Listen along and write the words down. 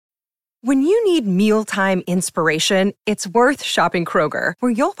When you need mealtime inspiration, it's worth shopping Kroger,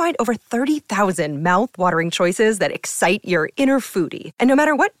 where you'll find over 30,000 mouth-watering choices that excite your inner foodie. And no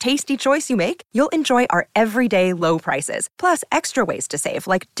matter what tasty choice you make, you'll enjoy our everyday low prices, plus extra ways to save,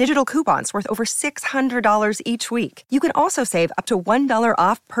 like digital coupons worth over $600 each week. You can also save up to $1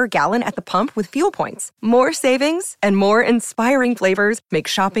 off per gallon at the pump with fuel points. More savings and more inspiring flavors make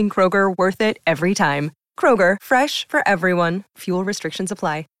shopping Kroger worth it every time. Kroger, fresh for everyone. Fuel restrictions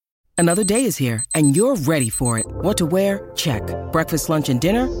apply. Another day is here, and you're ready for it. What to wear? Check. Breakfast, lunch, and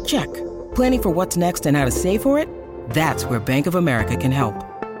dinner? Check. Planning for what's next and how to save for it? That's where Bank of America can help.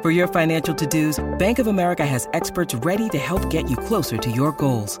 For your financial to-dos, Bank of America has experts ready to help get you closer to your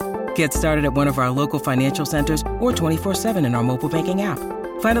goals. Get started at one of our local financial centers or 24/7 in our mobile banking app.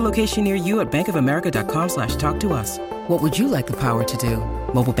 Find a location near you at bankofamerica.com/talktous. What would you like the power to do?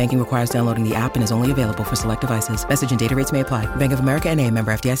 Mobile banking requires downloading the app and is only available for select devices. Message and data rates may apply. Bank of America N.A.,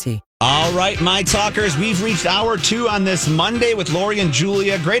 member FDIC. All right, my talkers, we've reached hour 2 on this Monday with Lori and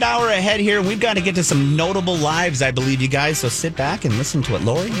Julia. Great hour ahead here. We've got to get to some notable lives, I believe, you guys. So sit back and listen to it.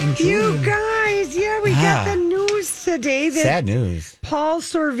 Lori and Julia. You guys, we got the news today. That sad news. Paul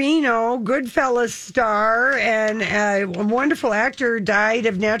Sorvino, Goodfellas star and a wonderful actor, died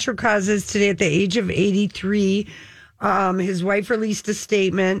of natural causes today at the age of 83. His wife released a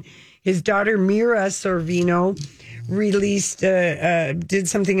statement. His daughter, Mira Sorvino, did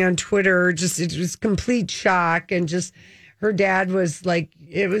something on Twitter. It was complete shock. And just her dad was like,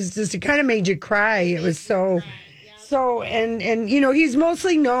 it kind of made you cry. It was and he's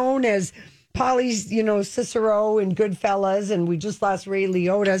mostly known as Pauly's, Cicero and Goodfellas, and we just lost Ray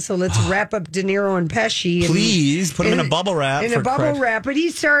Liotta, so let's wrap up De Niro and Pesci. Please, put him in a bubble wrap. But he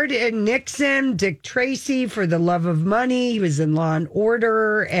starred in Nixon, Dick Tracy, For the Love of Money. He was in Law and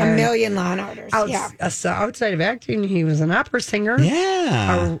Order. And a million Law and Orders, outside of acting, he was an opera singer.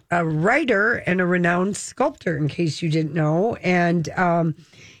 Yeah. A writer and a renowned sculptor, in case you didn't know. And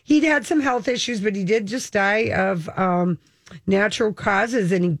he'd had some health issues, but he did just die of natural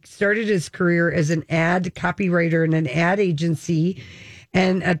causes, and he started his career as an ad copywriter in an ad agency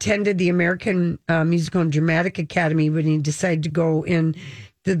and attended the American Musical and Dramatic Academy when he decided to go into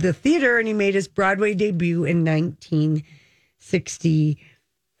the theater, and he made his Broadway debut in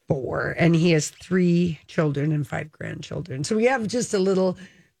 1964, and he has 3 children and 5 grandchildren. So we have just a little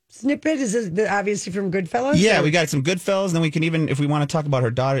snippet. Is this obviously from Goodfellas? Yeah, we got some Goodfellas, and then we can even, if we want to talk about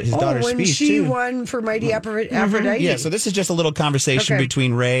his daughter's when speech, she too. won for Mighty Aphrodite. Yeah, so this is just a little conversation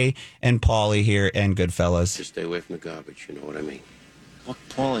between Ray and Pauly here and Goodfellas. Just stay away from the garbage, you know what I mean? What,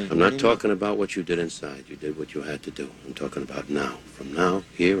 Pauly? I'm not talking about what you did inside. You did what you had to do. I'm talking about now. From now,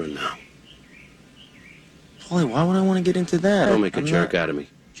 here and now. Pauly, why would I want to get into that? Don't make a jerk out of me.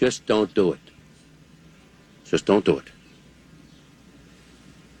 Just don't do it. Just don't do it.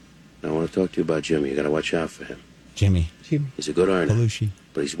 Now, I want to talk to you about Jimmy. You got to watch out for him. Jimmy. He's a good earner. Belushi.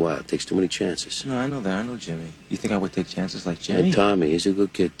 But he's wild. Takes too many chances. No, I know that. I know Jimmy. You think I would take chances like Jimmy? And Tommy, he's a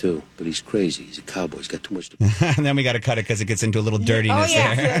good kid, too. But he's crazy. He's a cowboy. He's got too much to... And then we got to cut it because it gets into a little dirtiness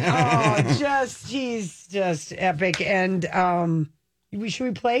there. He's just epic. And should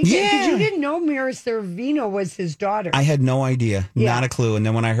we play? Yeah. Because you didn't know Mira Sorvino was his daughter. I had no idea. Yeah. Not a clue. And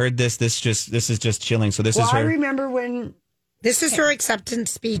then when I heard this is just chilling. So this is her. I remember when... This is her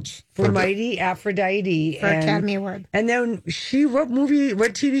acceptance speech for Mighty Aphrodite. For Academy Award. And then what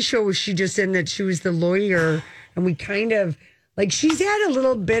TV show was she just in that she was the lawyer? And we kind of, she's had a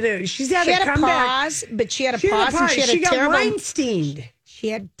little bit of, she had a pause, but she had a pause and she got terrible... Weinsteined. She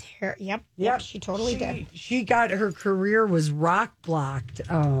had, yep, she totally did. She got, her career was rock blocked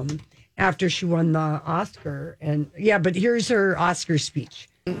after she won the Oscar. And but here's her Oscar speech.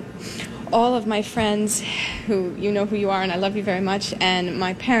 All of my friends who you know who you are and I love you very much, and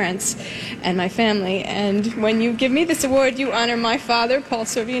my parents and my family, and when you give me this award you honor my father, Paul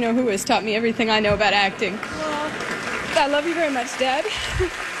Sorvino, who has taught me everything I know about acting. I love you very much, Dad.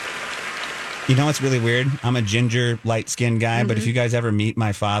 You know what's really weird? I'm a ginger, light-skinned guy, but if you guys ever meet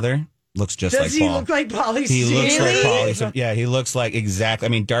my father, looks just like Paul. Does he look like Pauly? He looks like Pauly. So, yeah, he looks like exactly. I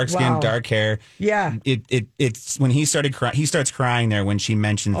mean, dark skin, dark hair. Yeah. It's when he starts crying there when she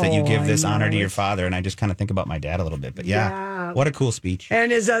mentions that you give this honor to your father, and I just kind of think about my dad a little bit. But what a cool speech.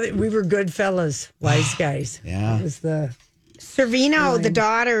 And we were good fellas, wise guys. Yeah. It was the Sorvino, the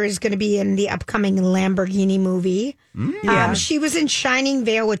daughter, is going to be in the upcoming Lamborghini movie. She was in Shining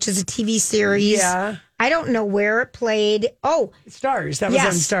Vale, which is a TV series. Yeah. I don't know where it played. Oh, Stars. That was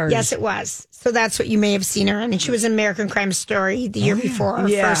on Stars. Yes, it was. So that's what you may have seen her in. And she was in American Crime Story the year before her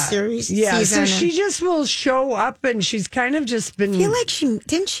first series. Yeah, season. so she just will show up, and she's kind of just been... I feel like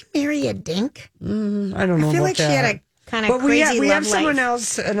didn't she marry a dink? I don't know I feel about like that. she had a kind of But crazy we have love someone life.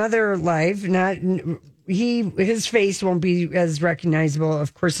 else, another live. Not his face won't be as recognizable,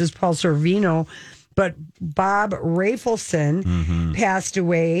 of course, as Paul Sorvino. But Bob Rafelson passed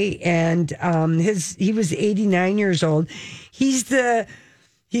away, and he was 89 years old. He's a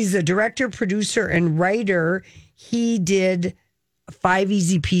director, producer, and writer. He did 5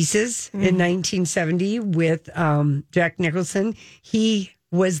 Easy Pieces in 1970 with Jack Nicholson. He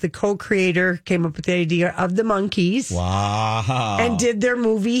was the co-creator, came up with the idea of the Monkees. Wow. And did their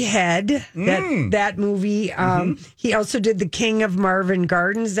movie Head. That movie. He also did The King of Marvin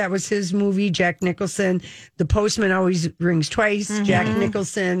Gardens. That was his movie. Jack Nicholson. The Postman Always Rings Twice. Jack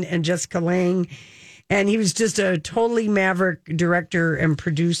Nicholson and Jessica Lange. And he was just a totally maverick director and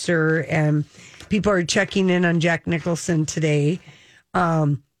producer. And people are checking in on Jack Nicholson today.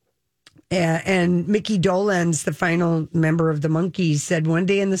 And Mickey Dolenz, the final member of the Monkees, said, one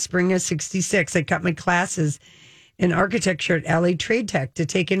day in the spring of 66, I cut my classes in architecture at LA Trade Tech to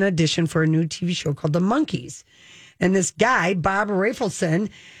take an audition for a new TV show called The Monkees. And this guy, Bob Rafelson,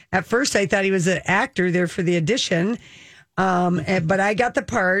 at first I thought he was an actor there for the audition, but I got the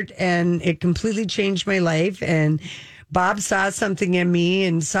part and it completely changed my life. And Bob saw something in me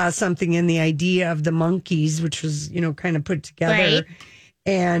and saw something in the idea of the Monkees, which was, kind of put together. Right.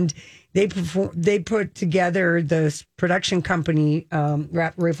 And they put together this production company,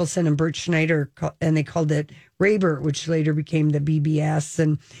 Rafelson and Bert Schneider, and they called it Raybert, which later became the BBS.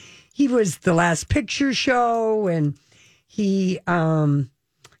 And he was the Last Picture Show, and he,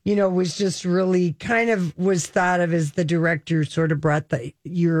 was just really was thought of as the director, sort of brought the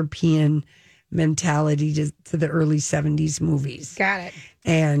European mentality to the early 70s movies. Got it.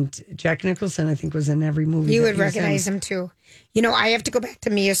 And Jack Nicholson, I think, was in every movie. You would recognize him too. I have to go back to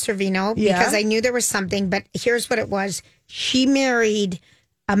Mia Sorvino because I knew there was something, but here's what it was. She married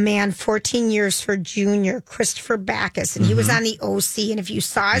a man 14 years her junior, Christopher Backus, and he was on the OC. And if you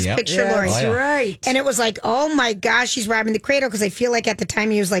saw his picture, Lori, that's right. And it was like, oh my gosh, she's robbing the cradle, because I feel like at the time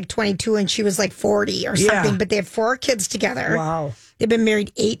he was like 22 and she was like 40 or something. But they have 4 kids together. Wow. They've been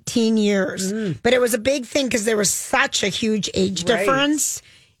married 18 years. But it was a big thing because there was such a huge age difference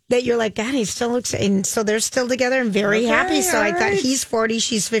that you're like, God, he still looks, and so they're still together and very happy. So I thought he's 40,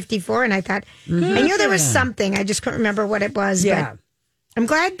 she's 54. And I thought, I knew there was something. I just couldn't remember what it was. Yeah. But I'm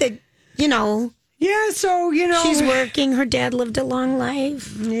glad that, Yeah, so, she's working. Her dad lived a long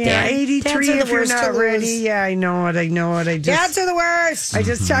life. Yeah, 83 if you're not ready. Yeah, I know it. Dads are the worst. I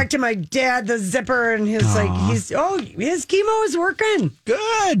just talked to my dad, the zipper, and his chemo is working.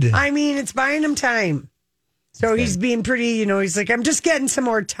 Good. I mean, it's buying him time. So he's being pretty, he's like, I'm just getting some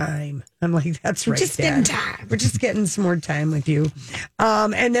more time. I'm like, that's right, just Dad. getting time. We're just getting some more time with you.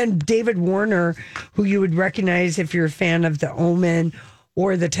 And then David Warner, who you would recognize if you're a fan of The Omen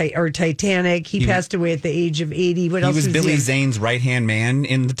or Titanic. He passed away at the age of 80. What else was was Billy he? Zane's right-hand man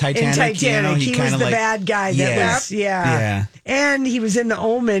in the Titanic. In Titanic. He was the bad guy. That was, Yeah. And he was in The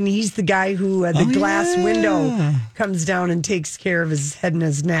Omen. He's the guy who the glass window comes down and takes care of his head and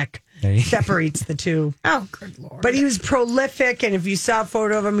his neck. Separates the two. Oh, good Lord. But he was prolific, and if you saw a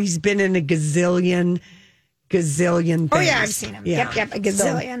photo of him, he's been in a gazillion things. Oh, yeah, I've seen him. Yeah. Yep, a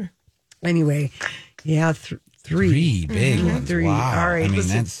gazillion. So, anyway, yeah, 3. 3 big ones. 3. Wow. All right. I mean,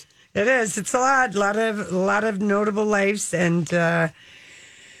 listen, that's... It is. It's a lot of notable lives, and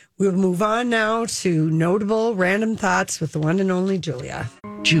we'll move on now to notable random thoughts with the one and only Julia.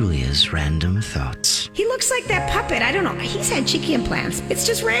 Julia's random thoughts. He looks like that puppet. I don't know. He's had cheeky implants. It's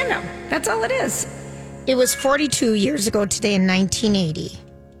just random. That's all it is. It was 42 years ago today in 1980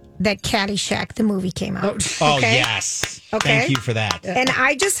 that Caddyshack, the movie, came out. Oh, yes. Okay. Thank you for that. And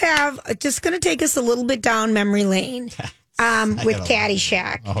I just going to take us a little bit down memory lane with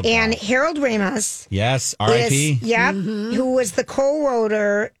Caddyshack. Oh, and Harold Ramis. Yes, R.I.P. Who was the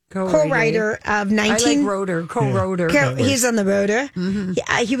co-writer of 19... I like Rotor, co-writer. He's on the Rotor.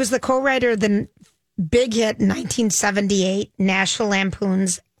 He was the co-writer of the big hit in 1978, National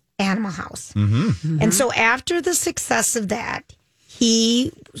Lampoon's Animal House. And so after the success of that,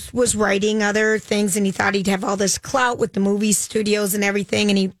 he was writing other things, and he thought he'd have all this clout with the movie studios and everything,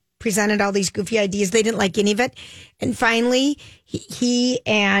 and he presented all these goofy ideas. They didn't like any of it. And finally, he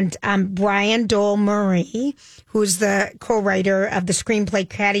and Brian Dole Murray, who's the co-writer of the screenplay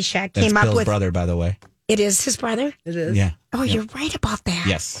Caddyshack, came up with... Bill's brother, by the way. It is his brother? It is. Yeah. Oh, you're right about that.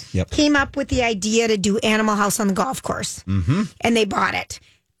 Yes. Yep. Came up with the idea to do Animal House on the golf course. And they bought it.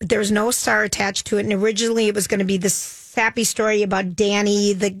 But there was no star attached to it. And originally it was going to be this sappy story about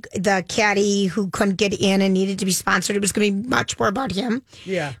Danny, the caddy who couldn't get in and needed to be sponsored. It was going to be much more about him.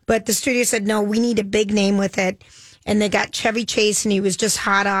 Yeah. But the studio said, no, we need a big name with it. And they got Chevy Chase, and he was just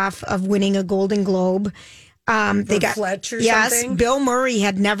hot off of winning a Golden Globe. They got Fletch or yes. something? Bill Murray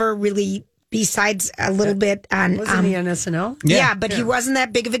had never really, besides a little bit on. Wasn't he on SNL? Yeah, but he wasn't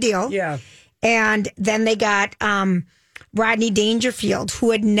that big of a deal. Yeah. And then they got Rodney Dangerfield,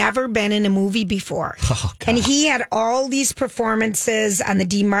 who had never been in a movie before. Oh, God. And he had all these performances on the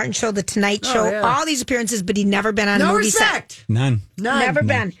Dean Martin Show, the Tonight Show, yeah. all these appearances, but he'd never been on a No movie respect. set. None. Never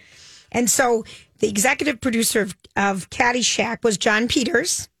been. And so the executive producer of Caddyshack was John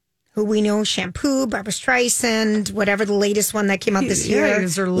Peters, who we know, Shampoo, Barbra Streisand, whatever the latest one that came out this year. he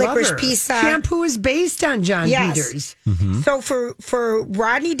was her Licorice lover. Pizza. Shampoo is based on John Yes. Peters. So for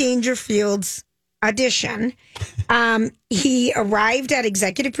Rodney Dangerfield's audition, he arrived at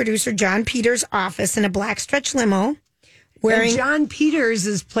executive producer John Peters' office in a black stretch limo, wearing And John Peters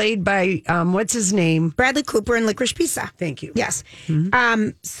is played by, what's his name? Bradley Cooper in Licorice Pizza. Thank you. Yes.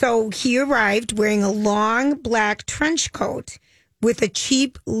 So he arrived wearing a long black trench coat with a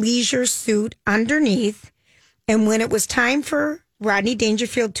cheap leisure suit underneath. And when it was time for Rodney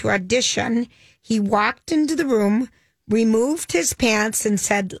Dangerfield to audition, he walked into the room, removed his pants, and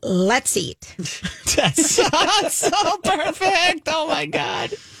said, "Let's eat." That's so perfect. Oh, my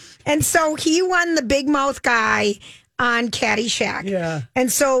God. And so he won the big mouth guy on Caddyshack. Yeah.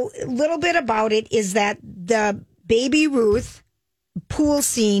 And so a little bit about it is that the Baby Ruth pool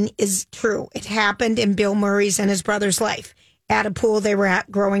scene is true. It happened in Bill Murray's and his brother's life at a pool they were at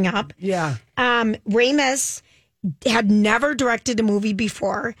growing up. Yeah. Ramis had never directed a movie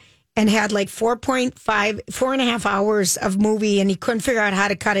before and had like 4.5 hours of movie, and he couldn't figure out how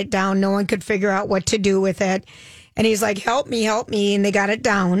to cut it down. No one could figure out what to do with it. And he's like, help me. And they got it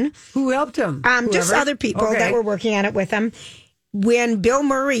down. Who helped him? Just Whoever? other people Okay. that were working on it with him. When Bill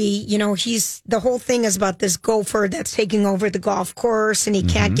Murray, the whole thing is about this gopher that's taking over the golf course and he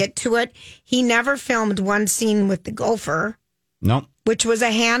can't get to it. He never filmed one scene with the gopher, Nope. which was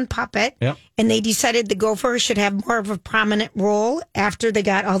a hand puppet. Yep. And they decided the gopher should have more of a prominent role after they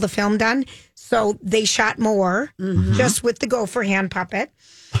got all the film done. So they shot more just with the gopher hand puppet.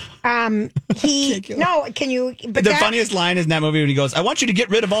 Can you? But The funniest line is in that movie when he goes, "I want you to get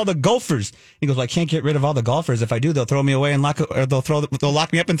rid of all the golfers." He goes, "Well, I can't get rid of all the golfers. If I do, they'll throw me away and they'll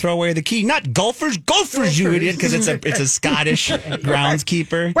lock me up and throw away the key. Not golfers, you idiot!" Because it's a Scottish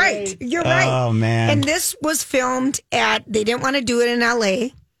groundskeeper. Right, you're right. Oh man! And this was filmed at. They didn't want to do it in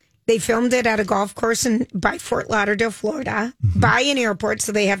L.A. They filmed it at a golf course by Fort Lauderdale, Florida, by an airport,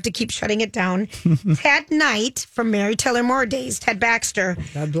 so they have to keep shutting it down. Ted Knight from Mary Tyler Moore days, Ted Baxter,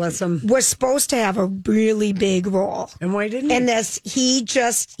 God bless him. was supposed to have a really big role. And why didn't he? And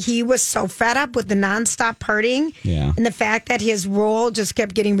he was so fed up with the nonstop partying, and the fact that his role just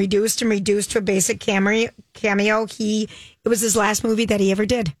kept getting reduced to a basic cameo. It was his last movie that he ever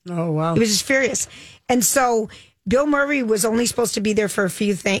did. Oh, wow. He was just furious. And so Bill Murray was only supposed to be there for a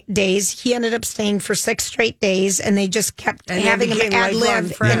few days. He ended up staying for 6 straight days, and they just kept having him ad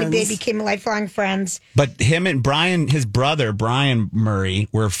lib, and they became lifelong friends. But him and Brian, his brother Brian Murray,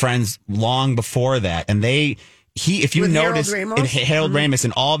 were friends long before that, and if you With notice, Harold Ramis? Harold Ramis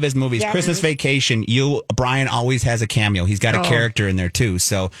in all of his movies, Yeah. Christmas Vacation, Brian always has a cameo. He's got a character in there too.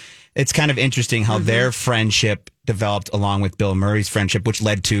 So it's kind of interesting how their friendship developed along with Bill Murray's friendship, which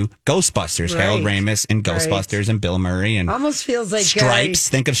led to Ghostbusters. Right. Harold Ramis and Ghostbusters and Bill Murray and Almost feels like Stripes.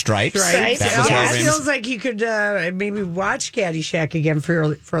 Think of Stripes. Stripes. That It was Harold almost Ramis. feels like you could maybe watch Caddyshack again for a Oh,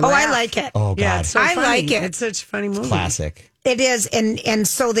 laugh. I like it. Oh God, Yeah, it's so I funny. like it. It's such a funny movie. classic. It is, and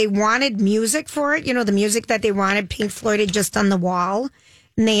so they wanted music for it. The music that they wanted, Pink Floyd had just on the wall,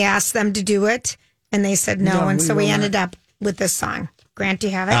 and they asked them to do it, and they said no, No, and we so we will ended up with this song. Grant, do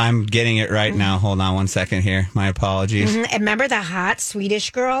you have it? I'm getting it right now. Hold on one second here. My apologies. And remember the hot Swedish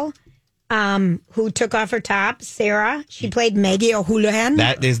girl who took off her top, Sarah? She played Maggie O'Houlihan.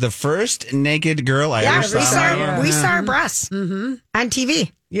 That is the first naked girl I ever saw. we saw her breasts on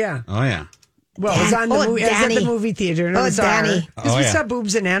TV. Yeah. Oh yeah. Well, it was on the Oh, movie. It was at the Danny. movie theater. And Oh, it was our- Danny. 'cause Oh, we yeah. saw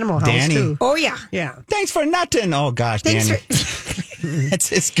boobs in Animal House Danny. too. Oh, yeah. Yeah. Thanks for nothing. Oh gosh, Thanks Danny. for- That's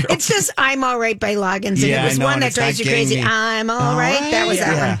his girl. It's just I'm All Right by Loggins. And Yeah, it was I know, one and that it's drives not you crazy. getting me. I'm All Right. That was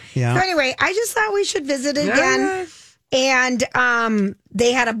that Yeah, one. yeah. So anyway, I just thought we should visit it again. And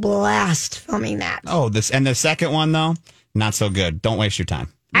they had a blast filming that. Oh, the second one though, not so good. Don't waste your time.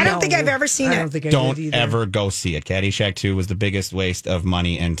 I don't think I've ever seen I it. don't think I Don't did either. ever go see it. Caddyshack 2 was the biggest waste of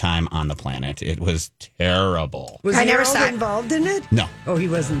money and time on the planet. It was terrible. Was I never Harold saw it. involved in it? No. Oh, he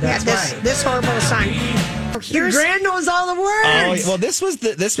wasn't. Yeah, That's why. this horrible song. Grant knows all the words. Oh, well, this was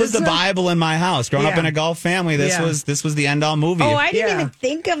the Bible in my house. Growing up in a golf family, this was the end all movie. Oh, I didn't even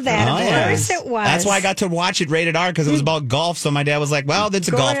think of that. Of course it was. That's why I got to watch it rated R, because it was about golf. So my dad was like, "Well, it's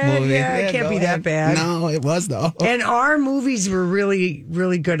a golf movie. Yeah, it can't be that bad." No, it was though. And our movies were really,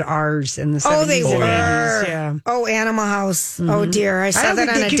 really good R's in the 70s. Oh, they were. 80s, yeah. Oh, Animal House. Oh dear, I saw that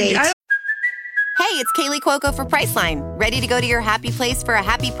on a date. Hey, it's Kaylee Cuoco for Priceline. Ready to go to your happy place for a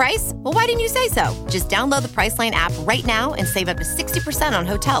happy price? Well, why didn't you say so? Just download the Priceline app right now and save up to 60% on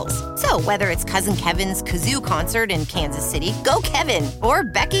hotels. So whether it's Cousin Kevin's Kazoo Concert in Kansas City, go Kevin, or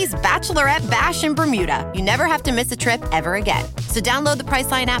Becky's Bachelorette Bash in Bermuda, you never have to miss a trip ever again. So download the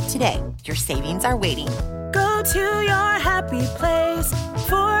Priceline app today. Your savings are waiting. Go to your happy place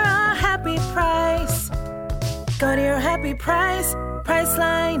for a happy price. Go to your happy price,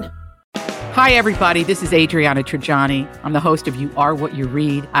 Priceline. Hi, everybody. This is Adriana Trajani. I'm the host of You Are What You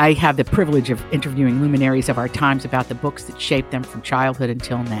Read. I have the privilege of interviewing luminaries of our times about the books that shaped them from childhood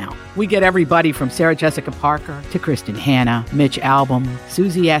until now. We get everybody from Sarah Jessica Parker to Kristen Hanna, Mitch Albom,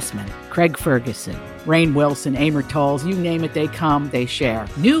 Susie Essman, Craig Ferguson, Rainn Wilson, Amor Tolls, you name it, they come, they share.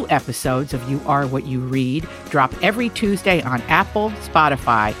 New episodes of You Are What You Read drop every Tuesday on Apple,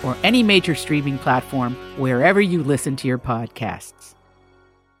 Spotify, or any major streaming platform wherever you listen to your podcasts.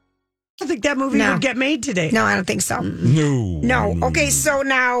 I don't think that movie would get made today. No, I don't think so. No. Okay, so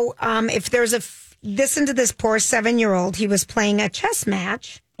now if there's listen to this poor 7-year-old. He was playing a chess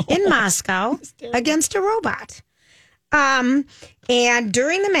match in Moscow against a robot. And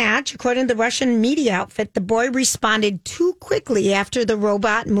during the match, according to the Russian media outfit, the boy responded too quickly after the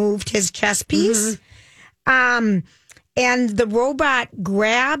robot moved his chess piece. And the robot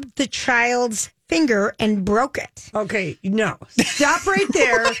grabbed the child's finger and broke it. Okay, no. Stop right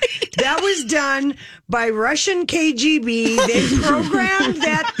there. That was done by Russian KGB. They programmed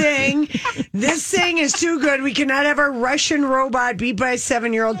that thing. This thing is too good. We cannot have a Russian robot beat by a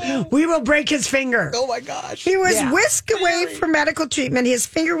 7-year-old. We will break his finger. Oh, my gosh. He was whisked away for medical treatment. His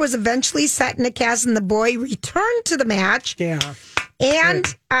finger was eventually set in a cast, and the boy returned to the match. Yeah. And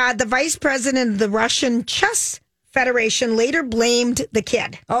the vice president of the Russian Chess Federation later blamed the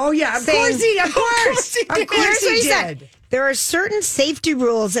kid. Oh, yeah. Of course he did. There are certain safety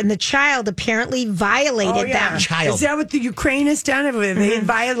rules, and the child apparently violated them. Is that what the Ukraine has done? They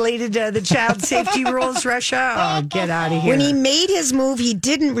violated the child safety rules, Russia? Oh, get out of here. When he made his move, he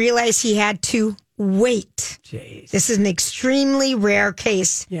didn't realize he had to wait. Jeez. This is an extremely rare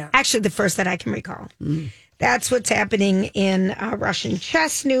case. Yeah. Actually, the first that I can recall. That's what's happening in Russian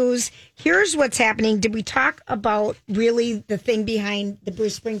chess news. Here's what's happening. Did we talk about really the thing behind the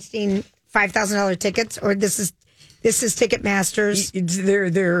Bruce Springsteen $5,000 tickets, or this is Ticketmaster's? It's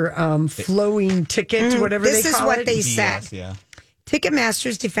their flowing ticket, whatever they call it. This is what they said. Yeah.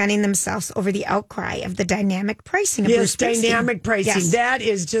 Ticketmaster's defending themselves over the outcry of the dynamic pricing of Bruce Springsteen. Dynamic pricing. Yes. That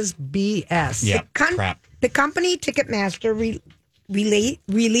is just BS. Yeah, crap. The company Ticketmaster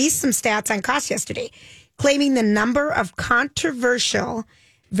released some stats on cost yesterday, claiming the number of controversial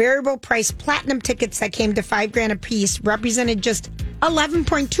variable price platinum tickets that came to $5,000 a piece represented just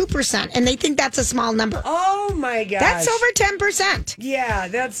 11.2%, and they think that's a small number. Oh my gosh, that's over 10%. Yeah,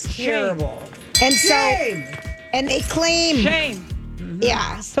 that's terrible. And Shame. and they claim shame.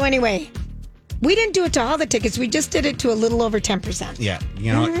 Yeah. So anyway, we didn't do it to all the tickets. We just did it to a little over 10%. Yeah,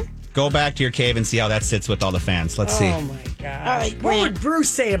 you know. Go back to your cave and see how that sits with all the fans. Let's see. Oh, my gosh. All right, what would Bruce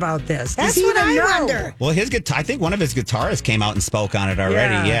say about this? That's what I wonder. Well, his guitar, I think one of his guitarists came out and spoke on it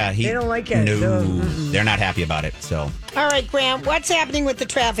already. Yeah, they don't like it. No, they're not happy about it. So. All right, Grant, what's happening with the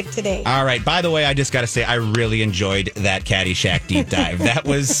traffic today? All right. By the way, I just got to say, I really enjoyed that Caddyshack deep dive. That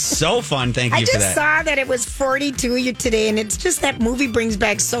was so fun. Thank you for that. I just saw that it was 42 today, and it's just that movie brings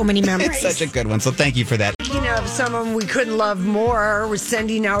back so many memories. It's such a good one. So thank you for that. Speaking of someone we couldn't love more, we're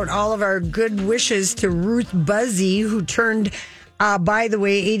sending out all of our good wishes to Ruth Buzzi, who turned, by the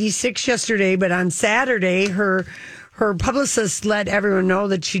way, 86 yesterday. But on Saturday, her publicist let everyone know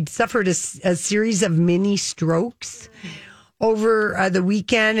that she'd suffered a series of mini strokes over the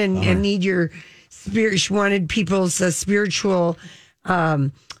weekend and need your spirit. She wanted people's spiritual,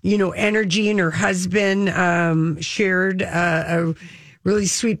 energy. And her husband shared a really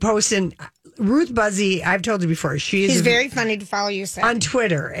sweet post. And Ruth Buzzi, I've told you before, she's very funny to follow you, Sam. on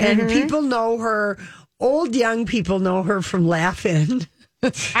Twitter, and people know her. Old young people know her from Laugh-In.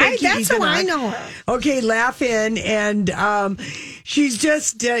 That's how I know her. Okay, Laugh-In, and she's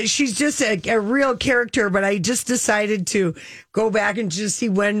just a real character. But I just decided to go back and just see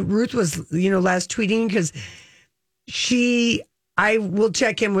when Ruth was last tweeting, because I will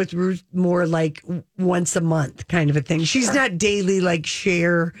check in with Ruth more like once a month kind of a thing. She's not daily like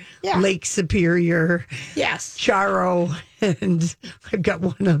Cher, Lake Superior, Charo, and I've got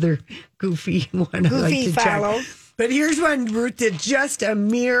one other goofy one I like to follow. check. But here's one Ruth did just a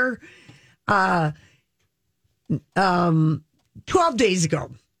mere 12 days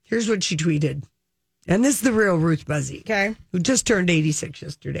ago. Here's what she tweeted. And this is the real Ruth Buzzy, who just turned 86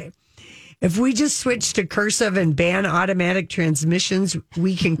 yesterday. If we just switch to cursive and ban automatic transmissions,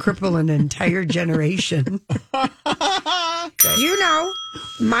 we can cripple an entire generation. You know,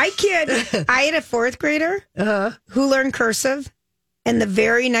 my kid, I had a fourth grader who learned cursive, and the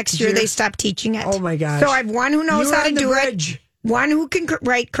very next year they stopped teaching it. Oh, my gosh. So I have one who knows how to do it, one who can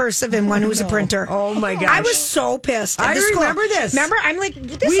write cursive, and one who's a printer. Oh, my gosh. I was so pissed. I remember this. Remember? I'm like,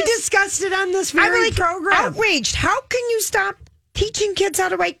 we discussed it on this very program. Outraged. How can you stop teaching kids how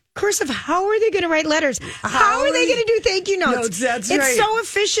to write cursive? How are they going to write letters? How are they going to do thank you notes? That's it's right. so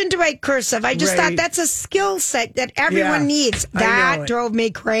efficient to write cursive. I just thought that's a skill set that everyone needs. That drove me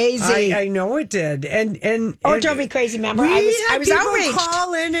crazy. I know it did. And it drove me crazy. Remember, I was people outraged.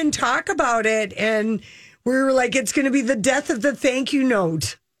 Call in and talk about it, and we were like, it's going to be the death of the thank you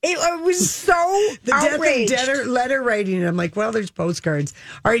note. It was so the outraged. death of letter writing. And I'm like, well, there's postcards.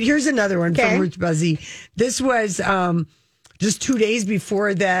 All right, here's another one from Ruth Buzzy. This was just 2 days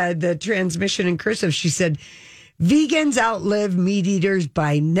before the transmission in cursive. She said, vegans outlive meat eaters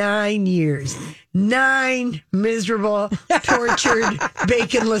by 9 years. 9 miserable, tortured,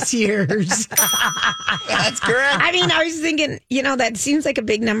 baconless years. That's correct. I mean, I was thinking, that seems like a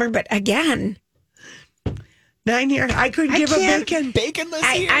big number, but again, 9 years. I could give a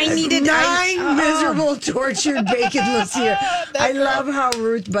baconless year. I needed 9 miserable, tortured, baconless year. I love how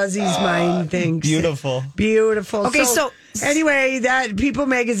Ruth Buzzy's mind thinks. Beautiful. Okay, so anyway, that People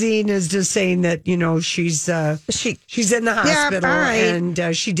Magazine is just saying that she's in the hospital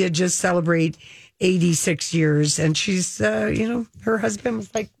and she did just celebrate 86 years, and she's her husband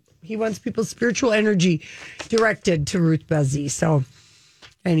was like, he wants people's spiritual energy directed to Ruth Buzzy. So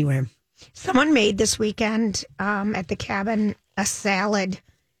anyway. Someone made this weekend at the cabin a salad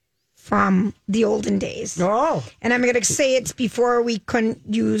from the olden days. Oh. And I'm going to say it's before we couldn't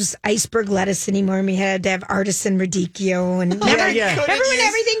use iceberg lettuce anymore, and we had to have artisan radicchio. And remember when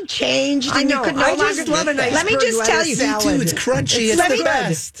everything changed and you could no longer just love an iceberg Let me just tell you. salad. Me too. It's crunchy. It's the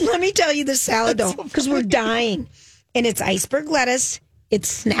best. Let me tell you the salad, though, because we're dying. And it's iceberg lettuce. It's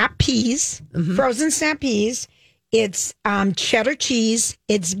snap peas, frozen snap peas. It's cheddar cheese.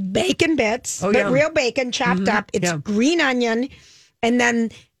 It's bacon bits, but real bacon chopped up. It's green onion. And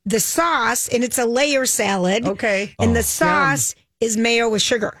then the sauce, and it's a layer salad. Okay. And the sauce is mayo with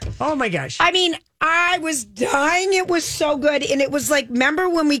sugar. Oh, my gosh. I mean, I was dying. It was so good. And it was like, remember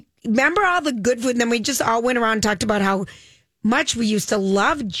all the good food? And then we just all went around and talked about how much we used to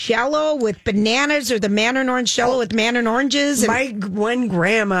love Jell-O with bananas, or the mandarin orange Jell-O with mandarin oranges. My one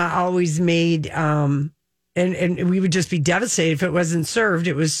grandma always made... And we would just be devastated if it wasn't served.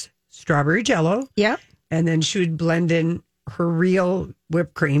 It was strawberry Jell-O. Yep. And then she would blend in her real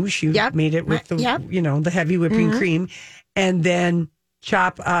whipped cream. She made it with the the heavy whipping cream, and then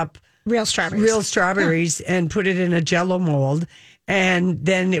chop up real strawberries and put it in a Jell-O mold. And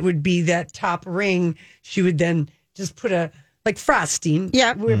then it would be that top ring. She would then just put like frosting,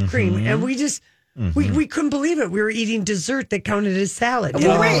 whipped cream, and we just. We couldn't believe it. We were eating dessert that counted as salad in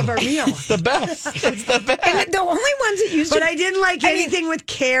all of our meals. The best. It's the best. And the only ones that used But I didn't like anything with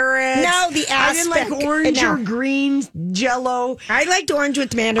carrots. No, the I didn't like aspect. orange or green Jell-O. I liked orange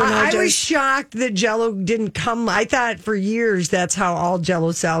with mandarin oranges. I was shocked that Jell-O didn't come. I thought for years that's how all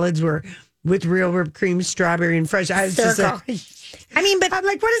Jell-O salads were, with real whipped cream, strawberry, and fresh. I was just like... but I'm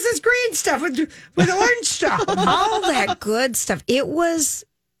like, what is this green stuff with orange stuff? All that good stuff. It was...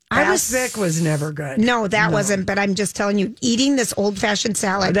 Aspic was never good. No, that wasn't. But I'm just telling you, eating this old fashioned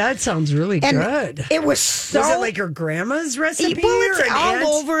salad. That sounds really good. It was so. Was it like her grandma's recipe? Well, it's or all aunt's?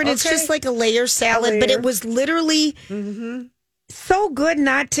 over, and it's just like a layer salad. But it was literally so good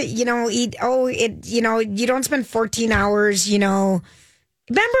not to, eat. You don't spend 14 hours,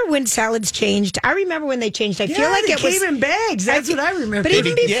 Remember when salads changed? I remember when they changed. I feel like it came in bags. That's what I remember. But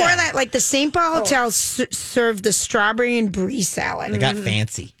even before that, like the St. Paul Hotel served the strawberry and brie salad. They got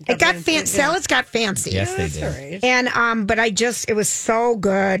fancy. It got fancy. Salads got fancy. Yes, they did. Right. And but it was so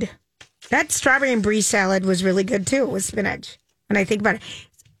good. That strawberry and brie salad was really good too. With spinach. When I think about it.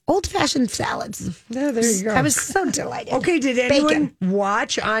 Old-fashioned salads. Yeah, there you go. I was so delighted. Okay, did anyone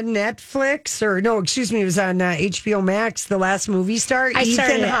watch on Netflix it was on HBO Max, The Last Movie Star,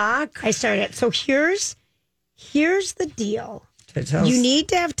 Ethan Hawke? I started it. So here's the deal. You need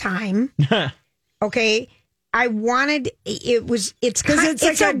to have time. Okay. I wanted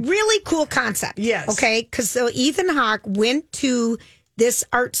it's a really cool concept. Yes. Okay. Because so Ethan Hawke went to this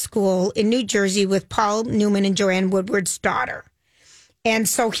art school in New Jersey with Paul Newman and Joanne Woodward's daughter. And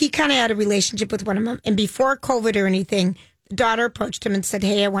so he kind of had a relationship with one of them. And before COVID or anything, the daughter approached him and said,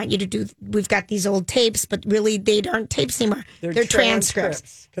 hey, I want you to we've got these old tapes, but really they aren't tapes anymore. They're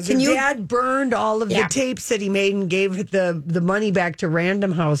transcripts. Because his dad burned all of the tapes that he made and gave the money back to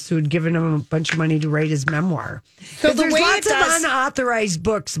Random House, who had given him a bunch of money to write his memoir. So there's lots of unauthorized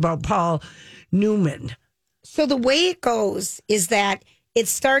books about Paul Newman. So the way it goes is that it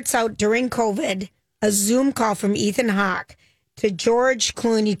starts out during COVID, a Zoom call from Ethan Hawke to George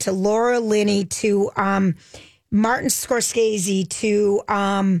Clooney, to Laura Linney, to Martin Scorsese, to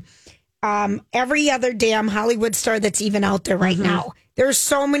every other damn Hollywood star that's even out there right now. There are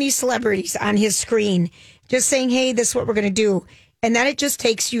so many celebrities on his screen just saying, hey, this is what we're going to do. And then it just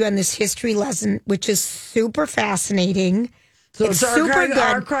takes you on this history lesson, which is super fascinating. So it's super good.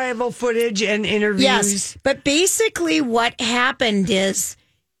 Archival footage and interviews. Yes, but basically what happened is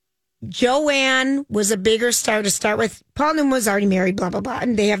Joanne was a bigger star to start with. Paul Newman was already married, blah, blah, blah.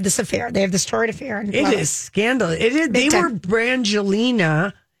 And they have this affair. They have this storied affair. And it is scandalous. They were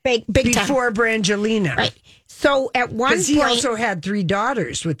Brangelina big before time. Brangelina. Right. So at one point... Because he also had 3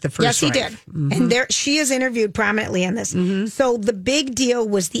 daughters with the first wife. Yes, he did. Mm-hmm. And she is interviewed prominently on this. Mm-hmm. So the big deal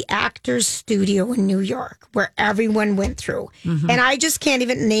was the Actors Studio in New York, where everyone went through. Mm-hmm. And I just can't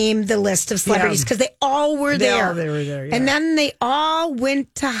even name the list of celebrities because they all were there. They were there, yeah. And then they all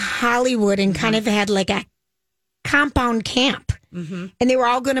went to Hollywood and kind of had like a compound camp. Mm-hmm. And they were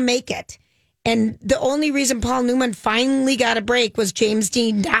all going to make it. And the only reason Paul Newman finally got a break was James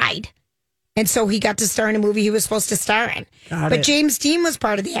Dean died. And so he got to star in a movie he was supposed to star in. But James Dean was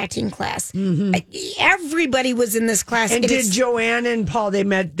part of the acting class. Mm-hmm. Everybody was in this class. And did Joanne and Paul, they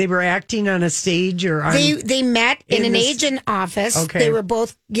were acting on a stage or on... They met in an agent office. Okay. They were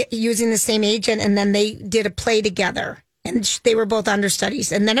both using the same agent, and then they did a play together. And they were both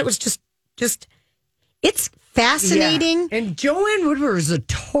understudies. And then it was just it's fascinating. Yeah. And Joanne Woodward is a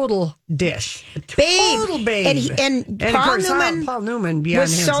total dish. Total babe. And Paul Newman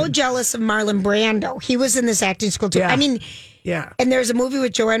was so jealous of Marlon Brando. He was in this acting school too. Yeah. I mean, and there's a movie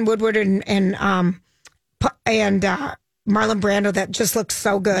with Joanne Woodward and Marlon Brando that just looks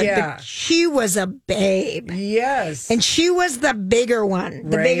so good. Yeah. But she was a babe. Yes. And she was the bigger one,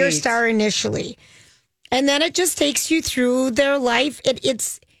 the bigger star initially. And then it just takes you through their life.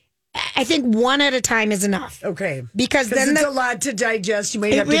 It's I think one at a time is enough. Okay. Because then it's a lot to digest. You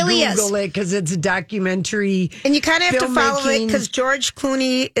might have to Google it because it's a documentary. And you kind of have to follow it because George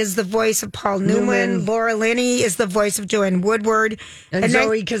Clooney is the voice of Paul Newman. Laura Linney is the voice of Joanne Woodward. And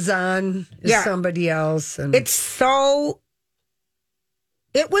Zoe Kazan is somebody else. And it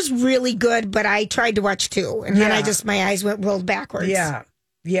was really good, but I tried to watch 2. And then my eyes rolled backwards. Yeah.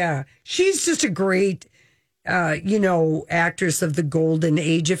 Yeah. She's just a great... actress of the golden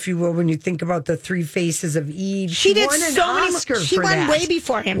age, if you will, when you think about the 3 Faces of Eve. She did won an so Oscar many. She for won that. way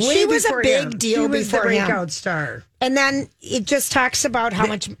before him. She was a big deal before him. She was the breakout star. And then it just talks about how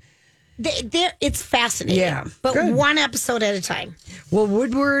much. It's fascinating. Yeah. But one episode at a time. Well,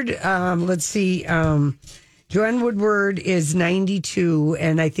 Woodward, let's see. Joanne Woodward is 92,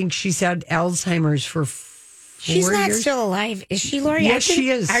 and I think she's had Alzheimer's for 4 years. She's not still alive. Is she, Lori? Yes,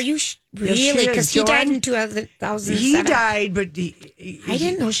 she is. Are you really? Because he died in 2007. He died, but... I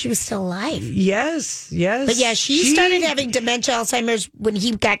didn't know she was still alive. Yes. But she started having dementia, Alzheimer's, when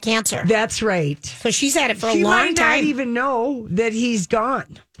he got cancer. That's right. So she's had it for a long time. She might not even know that he's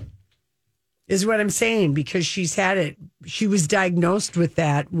gone, is what I'm saying, because she's had it. She was diagnosed with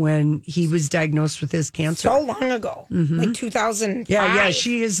that when he was diagnosed with his cancer. So long ago. Mm-hmm. Like 2005. Yeah.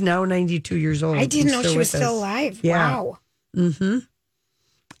 She is now 92 years old. I didn't know she was still alive. Yeah. Wow. Mm-hmm.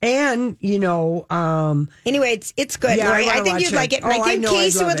 And, anyway, it's good. Yeah, Lori. I think you'd like it. And I think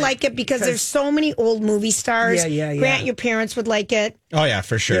Casey would like it because there's so many old movie stars. Yeah. Grant, your parents would like it. Oh, yeah,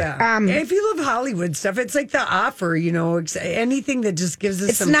 for sure. Yeah. If you love Hollywood stuff, it's like The Offer, anything that just gives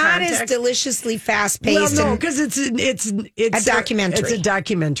us some not context. as deliciously fast-paced. Well, no, because it's a documentary. It's a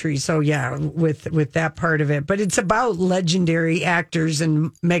documentary, so yeah, with that part of it. But it's about legendary actors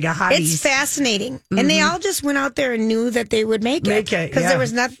and mega hotties. It's fascinating. Mm-hmm. And they all just went out there and knew that they would make it. Because there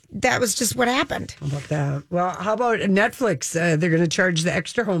was nothing, that was just what happened. How about that? Well, how about Netflix? They're going to charge the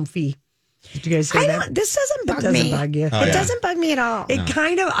extra home fee. Did you guys say that? This doesn't bug me. It doesn't bug you. It doesn't bug me at all. It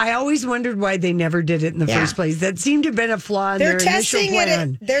I always wondered why they never did it in the first place. That seemed to have been a flaw in their initial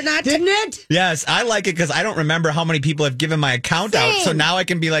plan. They're not. Didn't it? Yes, I like it because I don't remember how many people have given my account out. So now I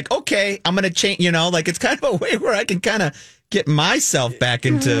can be like, okay, I'm going to change, it's kind of a way where I can kind of get myself back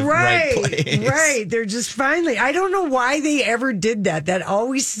into right place. Right. They're just finally. I don't know why they ever did that. That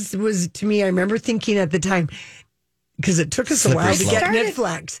always was, to me, I remember thinking at the time, because it took us a while to get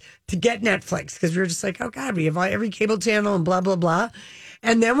Netflix, because we were just like, oh, God, we have every cable channel and blah, blah, blah.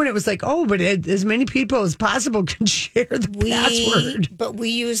 And then when it was like, oh, but as many people as possible can share the password. But we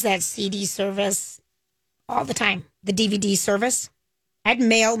use that CD service all the time, the DVD service. I'd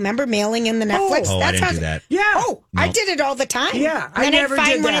remember mailing in the Netflix? Oh, I didn't do that. Yeah. Oh, no. I did it all the time. Yeah, I never did that.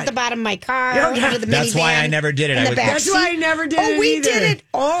 I'd find one at the bottom of my car. Yeah, that's why I never did it. That's why I never did it. Oh, we did it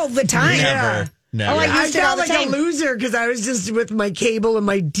all the time. Never. Oh, I felt like a loser because I was just with my cable and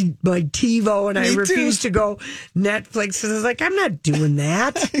my TiVo, and I refused to go Netflix because I was like, I'm not doing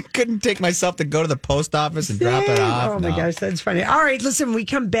that. I couldn't take myself to go to the post office and drop it off. Oh, my gosh, that's funny. All right, listen, we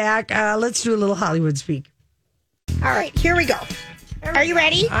come back. Let's do a little Hollywood speak. All right, here we go. Are you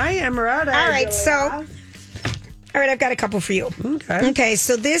ready? I am ready. All right, all right, I've got a couple for you. Okay,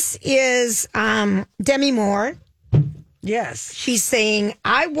 so this is Demi Moore. Yes. She's saying,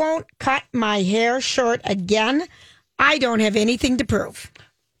 I won't cut my hair short again. I don't have anything to prove.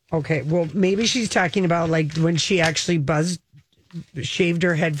 Okay, well, maybe she's talking about like when she actually shaved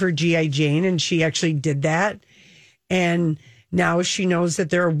her head for G.I. Jane, and she actually did that. And now she knows that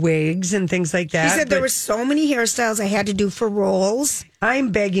there are wigs and things like that. She said there were so many hairstyles I had to do for roles.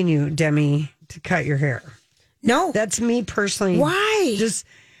 I'm begging you, Demi, to cut your hair. No. That's me personally. Why?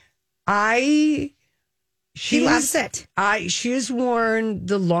 She loves it. She has worn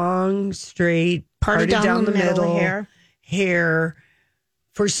the long, straight, parted down the middle hair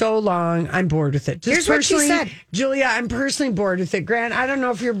for so long. I'm bored with it. Here's what she said. Julia, I'm personally bored with it. Grant, I don't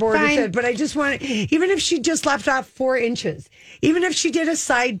know if you're bored with it, but I just want it. Even if she just left off 4 inches, even if she did a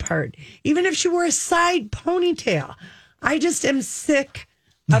side part, even if she wore a side ponytail, I just am sick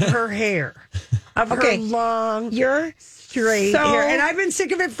of her hair, of her long, straight hair. And I've been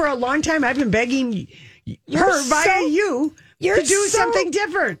sick of it for a long time. I've been begging her via you to do something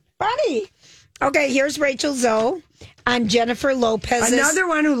different. Funny. Okay, here's Rachel Zoe on Jennifer Lopez's. Another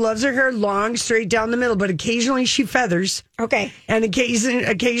one who loves her hair long, straight down the middle, but occasionally she feathers. Okay. And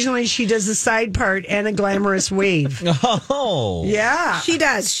occasionally she does a side part and a glamorous wave. Oh. Yeah. She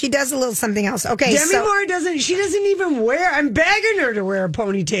does. She does a little something else. Okay. Demi Moore doesn't even wear, I'm begging her to wear a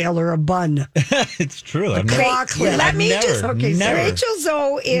ponytail or a bun. It's true. Rachel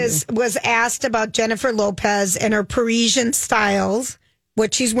Zoe was asked about Jennifer Lopez and her Parisian styles,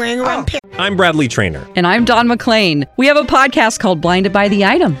 what she's wearing around Paris. I'm Bradley Trainer. And I'm Don McClain. We have a podcast called Blinded by the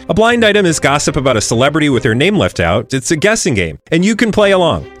Item. A blind item is gossip about a celebrity with their name left out. It's a guessing game, and you can play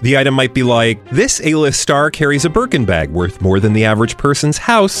along. The item might be like, this A-list star carries a Birkin bag worth more than the average person's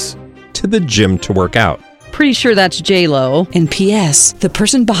house to the gym to work out. Pretty sure that's J-Lo. And P.S. the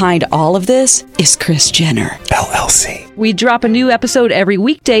person behind all of this is Kris Jenner, LLC. We drop a new episode every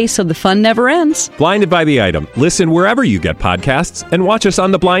weekday so the fun never ends. Blinded by the Item. Listen wherever you get podcasts and watch us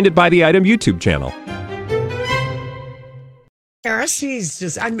on the Blinded by the Item YouTube channel. She's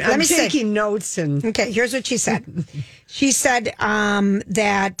just, I'm taking notes. Okay, here's what she said. She said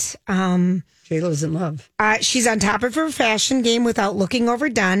that... J-Lo's in love. She's on top of her fashion game without looking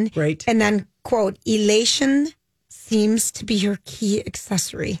overdone. Right. And then, quote, elation seems to be her key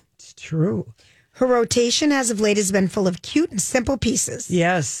accessory. It's true. Her rotation as of late has been full of cute and simple pieces.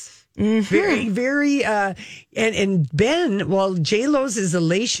 Yes. Mm-hmm. Very, very, and Ben, well, J-Lo's is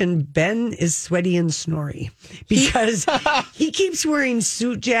elation. Ben is sweaty and snory because he keeps wearing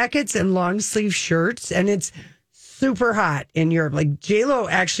suit jackets and long sleeve shirts, and it's super hot in Europe. Like J-Lo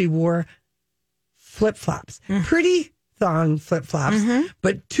actually wore flip-flops, pretty thong flip-flops,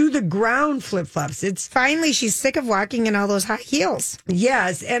 but to the ground flip-flops. It's finally, she's sick of walking in all those high heels.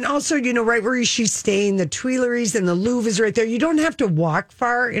 Yes, and also, right where she's staying, the Tuileries and the Louvre is right there. You don't have to walk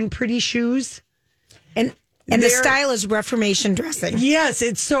far in pretty shoes. And the style is Reformation dressing. Yes,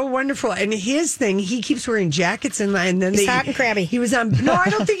 it's so wonderful. And his thing, he keeps wearing jackets and then he's hot and crabby. He was on. No, I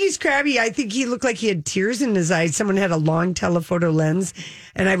don't think he's crabby. I think he looked like he had tears in his eyes. Someone had a long telephoto lens,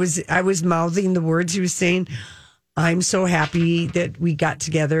 and I was mouthing the words he was saying. I'm so happy that we got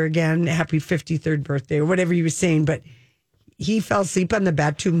together again. Happy 53rd birthday, or whatever he was saying. But he fell asleep on the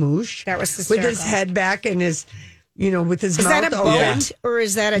Bateau Mouche. That was hysterical. With his head back and his. With his mouth open. Is that a boat or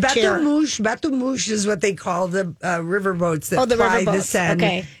is that a chair? Bateau Mouche is what they call the river boats that ply the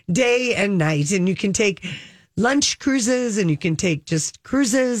Seine day and night. And you can take lunch cruises, and you can take just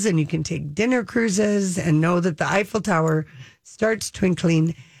cruises, and you can take dinner cruises, and know that the Eiffel Tower starts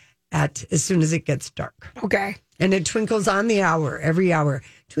twinkling as soon as it gets dark. Okay. And it twinkles on the hour, every hour.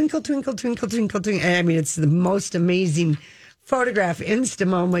 Twinkle, twinkle, twinkle, twinkle, twinkle. I mean, it's the most amazing photograph, Insta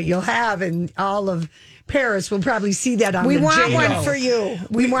moment you'll have in all of Paris, we'll probably see that on We the want J-Lo. one for you.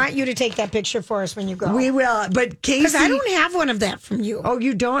 We want you to take that picture for us when you go. We will, but Casey... Because I don't have one of that from you. Oh,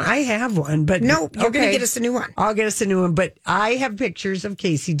 you don't? I have one, but... No, you're going to get us a new one. I'll get us a new one, but I have pictures of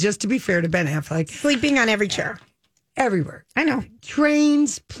Casey, just to be fair to Ben Affleck. Sleeping on every chair. Everywhere. I know.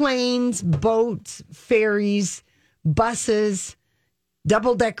 Trains, planes, boats, ferries, buses,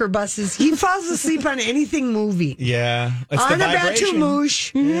 double-decker buses. He falls asleep on anything moving. Yeah. It's On the a vibration.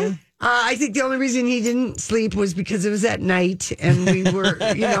 Batumouche. Mm-hmm. I think the only reason he didn't sleep was because it was at night and we were,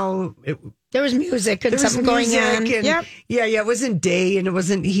 there was music and there was something going music on. and- Yep. Yeah, it wasn't day and it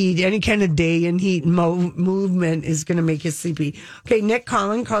wasn't heat. Any kind of day and heat movement is going to make you sleepy. Okay, Nick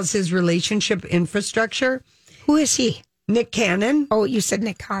Collin calls his relationship infrastructure. Who is he? Nick Cannon. Oh, you said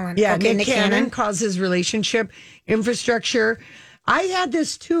Nick Collin. Yeah, okay, Nick Cannon calls his relationship infrastructure. I had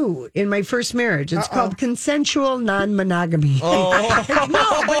this too in my first marriage. It's called consensual non-monogamy. Oh.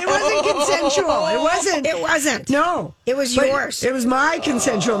 No, but it wasn't consensual. It wasn't. It wasn't. No. It was But yours. It was my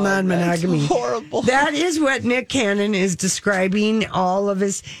consensual non-monogamy. horrible. That is what Nick Cannon is describing all of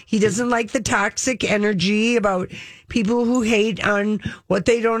his. He doesn't like the toxic energy about people who hate on what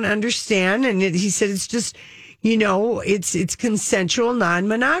they don't understand. And he said it's just, it's consensual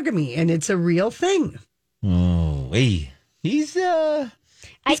non-monogamy and it's a real thing. Oh, hey. He's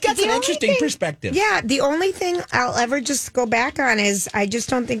got some interesting perspective. Yeah, the only thing I'll ever just go back on is I just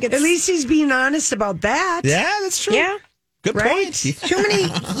don't think it's... At least he's being honest about that. Yeah, that's true. Yeah. Good Right? point. Too many...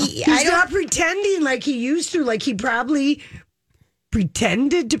 He's not pretending like he used to. Like he probably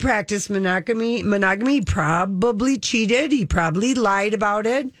pretended to practice monogamy. He probably cheated. He probably lied about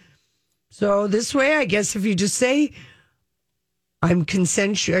it. So this way, I guess if you just say, we're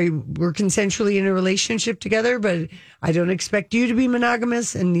consensually in a relationship together, but I don't expect you to be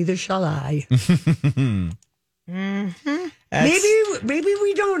monogamous, and neither shall I. Maybe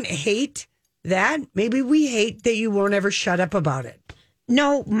we don't hate that. Maybe we hate that you won't ever shut up about it.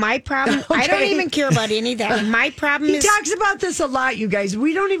 No, my problem... I don't Okay. even care about any of that. My problem He is... talks about this a lot, you guys.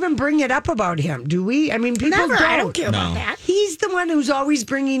 We don't even bring it up about him, do we? I mean, people Never. don't. I don't care about that. He's the one who's always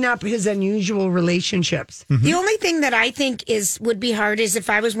bringing up his unusual relationships. The only thing that I think would be hard is if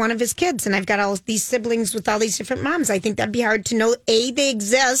I was one of his kids and I've got all these siblings with all these different moms. I think that'd be hard to know, A, they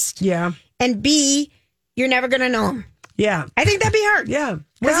exist, Yeah. and B, you're never going to know them. Yeah. I think that'd be hard. Yeah.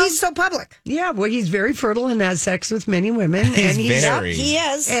 Because Well, he's so public. Yeah, well, he's very fertile and has sex with many women. He's and very. He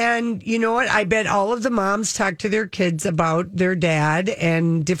is. And you know what? I bet all of the moms talk to their kids about their dad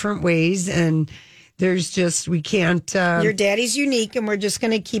and different ways. And there's just, we can't. Your daddy's unique, and we're just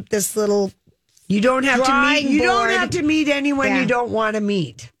going to keep this little... You don't have to meet. drawing You don't board. have to meet anyone Yeah. you don't want to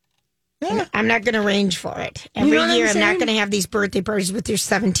meet. I'm not going to arrange for it. Every know what I'm year, I'm not saying? going to have these birthday parties with your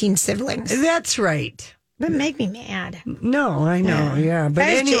 17 siblings. That's right. That make me mad. No, I know. Yeah, but If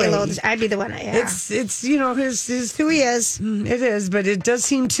I was anyway, J-Lo, I'd be the one. Yeah. it's his who he is. It is, but it does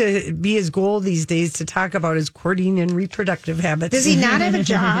seem to be his goal these days to talk about his courting and reproductive habits. Does he not have a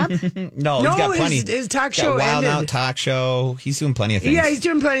job? No, he's got plenty. His talk He's got show Wild ended. Out talk show. He's doing plenty of things. Yeah, he's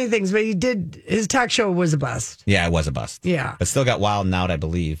doing plenty of things, but his talk show was a bust. Yeah, it was a bust. Yeah. But still got Wild and Out, I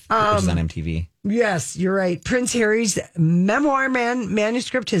believe, which is on MTV. Yes, you're right. Prince Harry's memoir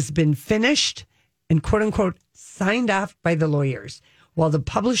manuscript has been finished and quote unquote signed off by the lawyers while the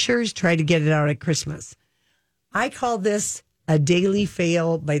publishers try to get it out at Christmas. I call this a daily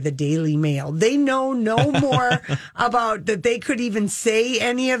fail by the Daily Mail. They know no more about that they could even say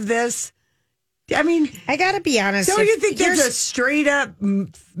any of this. I mean, I got to be honest. don't if you think that's there's- a straight up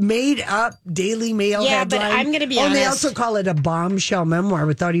made up Daily Mail Yeah, headline? but I'm going to be And honest. they also call it a bombshell memoir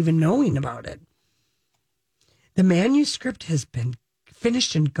without even knowing about it. The manuscript has been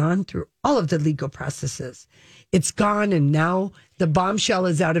finished and gone through all of the legal processes. It's gone, and now the bombshell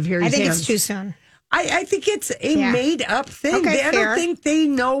is out of Harry's I think hands. it's too soon. I think it's a Yeah. made up thing. Okay, I fair. don't think they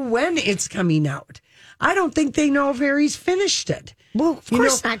know when it's coming out. I don't think they know if Harry's finished it. Well, of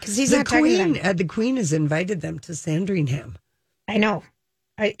course not, because he's not talking to Queen. them. The Queen has invited them to Sandringham. I know.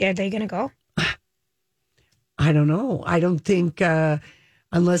 Are they going to go? I don't know. I don't think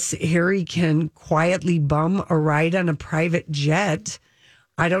unless Harry can quietly bum a ride on a private jet,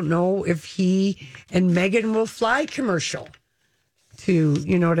 I don't know if he and Meghan will fly commercial to,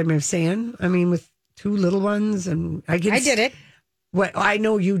 you know what I'm saying? I mean, with two little ones, and I did it. Well, I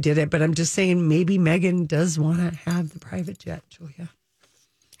know you did it, but I'm just saying maybe Meghan does want to have the private jet, Julia.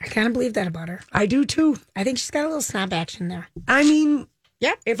 I kind of believe that about her. I do too. I think she's got a little snob action there. I mean,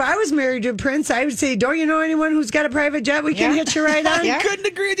 Yep. if I was married to a prince, I would say, don't you know anyone who's got a private jet we can Yeah. hitch a ride on? Yeah. Couldn't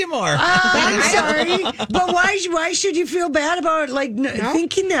agree with you more. I'm sorry, but why should you feel bad about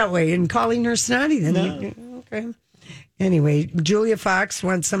thinking that way and calling her snotty? Then okay. Anyway, Julia Fox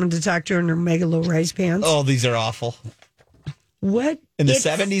wants someone to talk to her in her mega low rise pants. Oh, these are awful. What? In the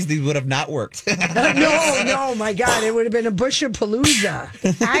 70s, these would have not worked. No, my God. It would have been a bush of palooza.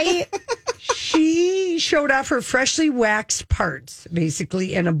 She showed off her freshly waxed parts,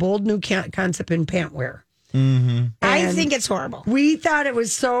 basically, and a bold new concept in pant wear. Mm-hmm. I think it's horrible. We thought it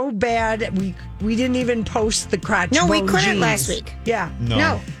was so bad. We didn't even post the crotch bone No, we couldn't jeans. last week. Yeah.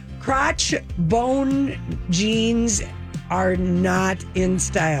 No. Crotch bone jeans are not in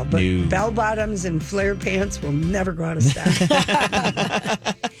style, but bell bottoms and flare pants will never go out of style.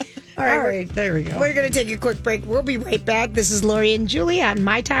 All right, there we go. We're going to take a quick break. We'll be right back. This is Lori and Julie on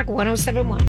My Talk 107.1.